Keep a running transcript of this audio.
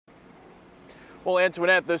Well,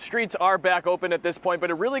 Antoinette, the streets are back open at this point, but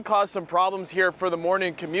it really caused some problems here for the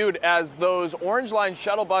morning commute as those Orange Line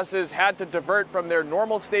shuttle buses had to divert from their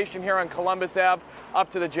normal station here on Columbus Ave up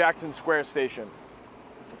to the Jackson Square station.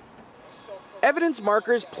 Evidence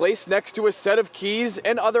markers placed next to a set of keys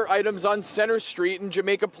and other items on Center Street in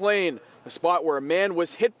Jamaica Plain, a spot where a man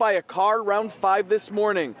was hit by a car around 5 this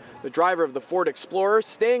morning. The driver of the Ford Explorer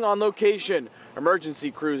staying on location. Emergency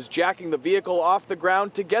crews jacking the vehicle off the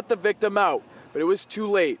ground to get the victim out, but it was too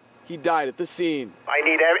late. He died at the scene. I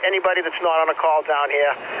need anybody that's not on a call down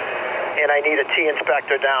here, and I need a T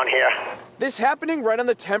inspector down here. This happening right on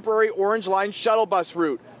the temporary Orange Line shuttle bus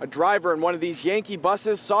route. A driver in one of these Yankee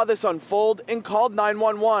buses saw this unfold and called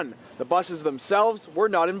 911. The buses themselves were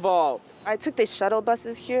not involved. I took the shuttle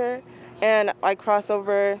buses here, and I cross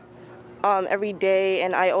over every day,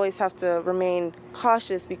 and I always have to remain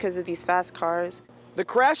cautious because of these fast cars. The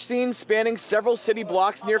crash scene spanning several city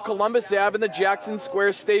blocks near Columbus Ave and the Jackson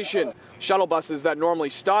Square station. Shuttle buses that normally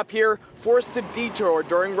stop here forced to detour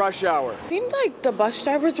during rush hour. It seemed like the bus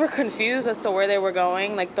drivers were confused as to where they were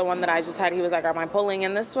going. Like the one that I just had, he was like, am I pulling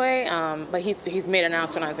in this way? But he's made an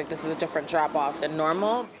announcement. I was like, this is a different drop off than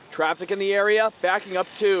normal. Traffic in the area backing up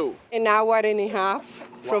too. An hour and a half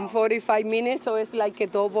from 45 minutes, so it's like a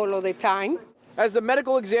double of the time. As the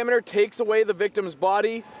medical examiner takes away the victim's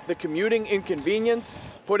body, the commuting inconvenience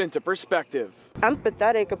put into perspective. I'm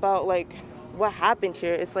pathetic about what happened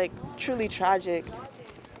here. It's truly tragic.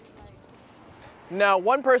 Now,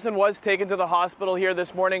 one person was taken to the hospital here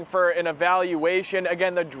this morning for an evaluation.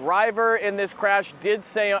 Again, the driver in this crash did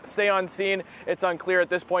stay on scene. It's unclear at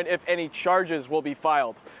this point if any charges will be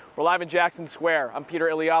filed. We're live in Jackson Square. I'm Peter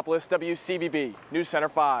Iliopoulos, WCVB News Center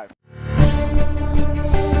 5.